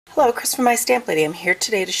Hello, Chris from My Stamp Lady. I'm here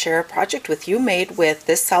today to share a project with you made with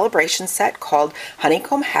this celebration set called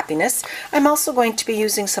Honeycomb Happiness. I'm also going to be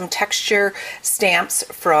using some texture stamps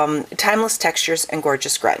from Timeless Textures and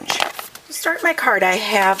Gorgeous Grunge. To start my card, I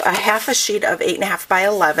have a half a sheet of 8.5 by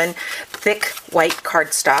 11 thick white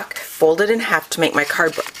cardstock folded in half to make my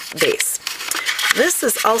card base. This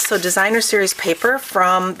is also designer series paper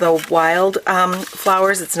from the Wild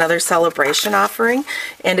Flowers. It's another celebration offering,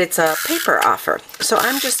 and it's a paper offer. So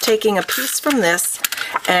I'm just taking a piece from this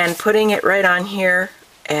and putting it right on here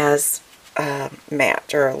as a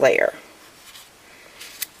mat or a layer.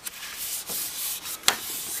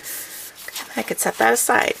 I could set that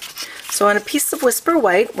aside. So on a piece of Whisper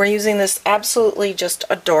White, we're using this absolutely just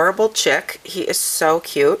adorable chick. He is so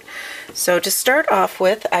cute. So to start off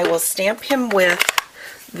with, I will stamp him with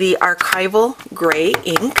the archival gray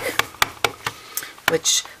ink,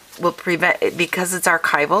 which will prevent, because it's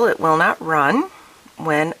archival, it will not run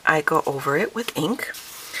when I go over it with ink.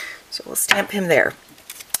 So we'll stamp him there.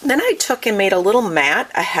 Then I took and made a little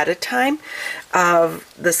mat ahead of time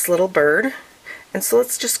of this little bird. And so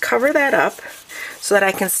let's just cover that up so that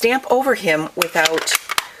I can stamp over him without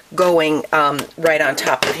going right on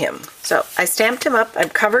top of him. So I stamped him up,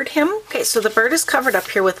 I've covered him. Okay, so the bird is covered up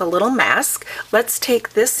here with a little mask. Let's take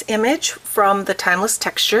this image from the Timeless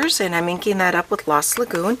Textures, and I'm inking that up with Lost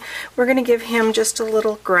Lagoon. We're going to give him just a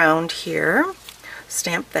little ground here.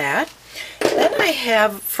 Stamp that. Then I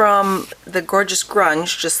have from the Gorgeous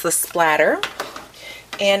Grunge just the splatter,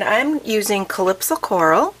 and I'm using Calypso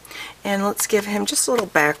Coral, and let's give him just a little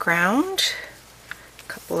background.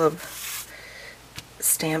 A couple of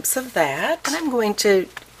stamps of that. And I'm going to,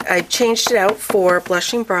 I changed it out for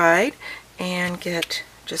Blushing Bride and get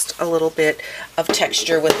just a little bit of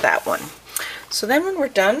texture with that one. So then when we're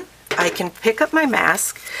done, I can pick up my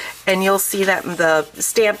mask and you'll see that the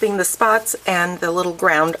stamping, the spots, and the little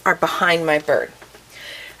ground are behind my bird.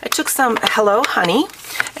 I took some Hello Honey,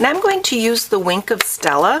 and I'm going to use the Wink of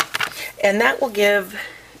Stella, and that will give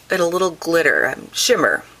it a little glitter,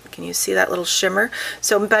 shimmer. Can you see that little shimmer?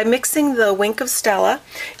 So by mixing the Wink of Stella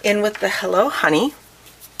in with the Hello Honey,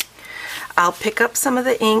 I'll pick up some of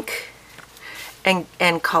the ink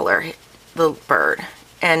and color the bird,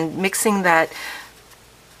 and mixing that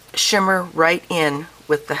shimmer right in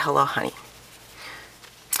with the Hello Honey.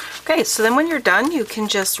 Okay, so then when you're done, you can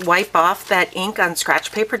just wipe off that ink on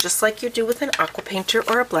scratch paper just like you do with an aqua painter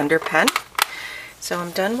or a blender pen. So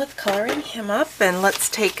I'm done with coloring him up, and let's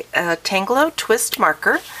take a Tangelo twist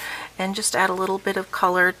marker and just add a little bit of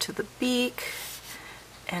color to the beak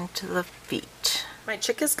and to the feet. My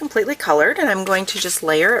chick is completely colored, and I'm going to just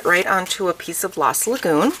layer it right onto a piece of Lost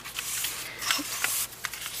Lagoon.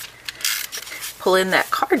 Pull in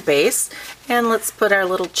that card base, and let's put our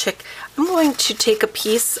little chick. I'm going to take a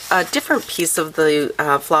different piece of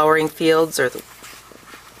the flowering fields or the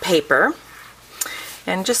paper,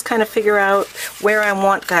 and just kind of figure out where I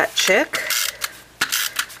want that chick.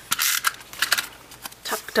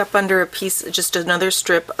 Tucked up under a piece, just another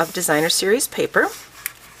strip of designer series paper.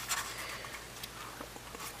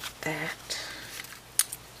 That.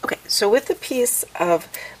 Okay, so with a piece of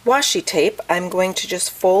washi tape, I'm going to just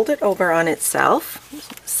fold it over on itself.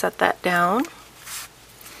 Set that down.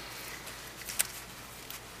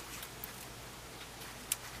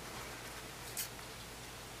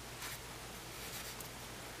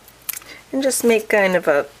 And just make kind of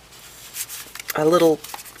a little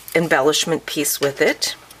embellishment piece with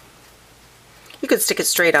it. You could stick it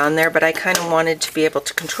straight on there, but I kind of wanted to be able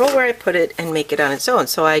to control where I put it and make it on its own,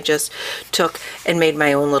 so I just took and made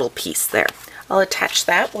my own little piece there. I'll attach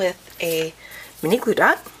that with a mini glue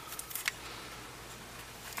dot.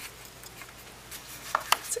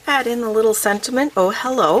 Let's add in the little sentiment, oh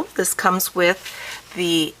hello. This comes with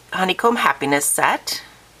the Honeycomb Happiness set.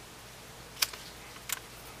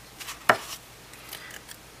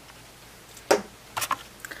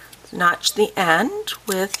 Notch the end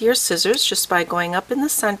with your scissors just by going up in the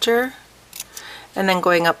center and then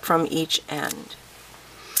going up from each end.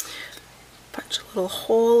 Punch a little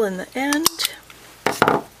hole in the end.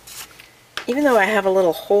 Even though I have a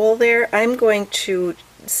little hole there, I'm going to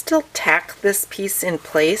still tack this piece in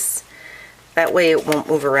place. That way it won't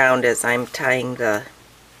move around as I'm tying down,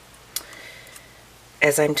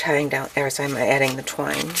 as I'm adding the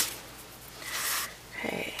twine.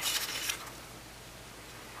 Okay.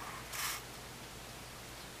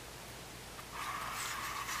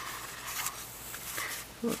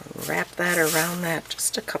 Wrap that around that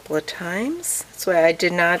just a couple of times. That's why I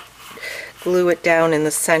did not glue it down in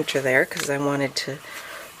the center there, because I wanted to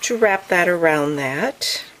wrap that around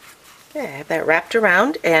that. Okay, I have that wrapped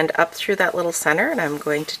around and up through that little center, and I'm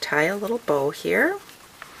going to tie a little bow here.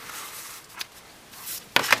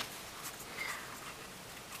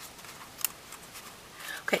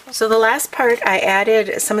 Okay, so the last part I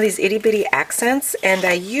added some of these itty bitty accents, and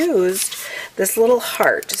I used this little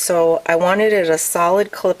heart. So I wanted it a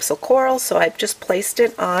solid calypso coral, so I just placed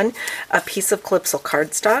it on a piece of calypso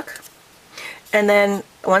cardstock. And then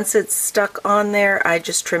once it's stuck on there, I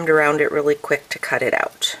just trimmed around it really quick to cut it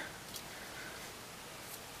out.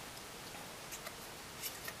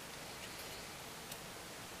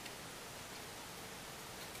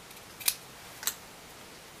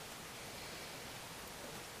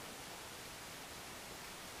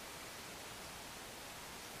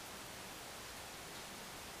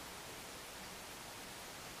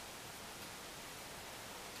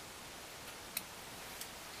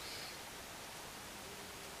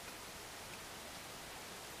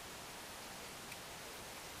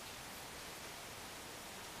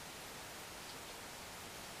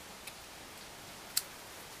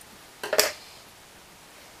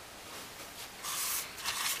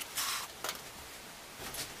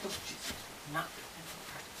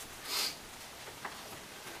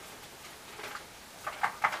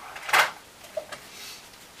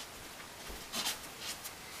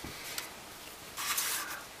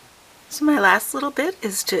 So my last little bit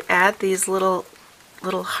is to add these little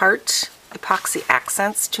heart epoxy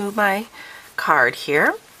accents to my card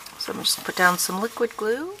here. So I'm just going to put down some liquid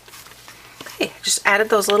glue. Okay, I just added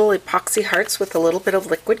those little epoxy hearts with a little bit of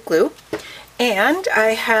liquid glue. And I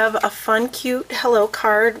have a fun, cute hello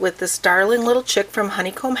card with this darling little chick from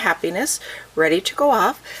Honeycomb Happiness ready to go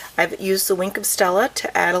off. I've used the Wink of Stella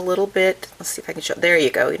to add a little bit. Let's see if I can show. There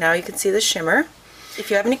you go. Now you can see the shimmer. If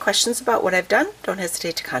you have any questions about what I've done, don't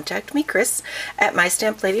hesitate to contact me, Chris, at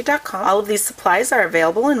mystamplady.com. All of these supplies are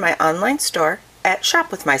available in my online store at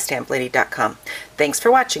shopwithmystamplady.com. Thanks for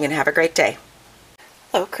watching and have a great day.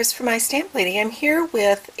 Hello, Chris from My Stamp Lady. I'm here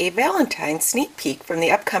with a Valentine's sneak peek from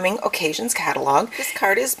the upcoming Occasions catalog. This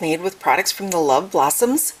card is made with products from the Love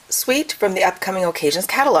Blossoms suite from the upcoming Occasions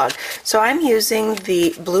catalog. So I'm using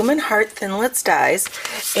the Bloomin' Heart Thinlits dies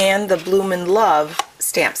and the Bloomin' Love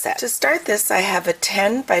stamp set. To start this, I have a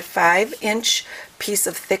 10 by 5 inch piece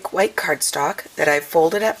of thick white cardstock that I've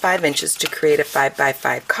folded at 5 inches to create a 5 by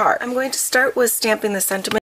 5 card. I'm going to start with stamping the sentiment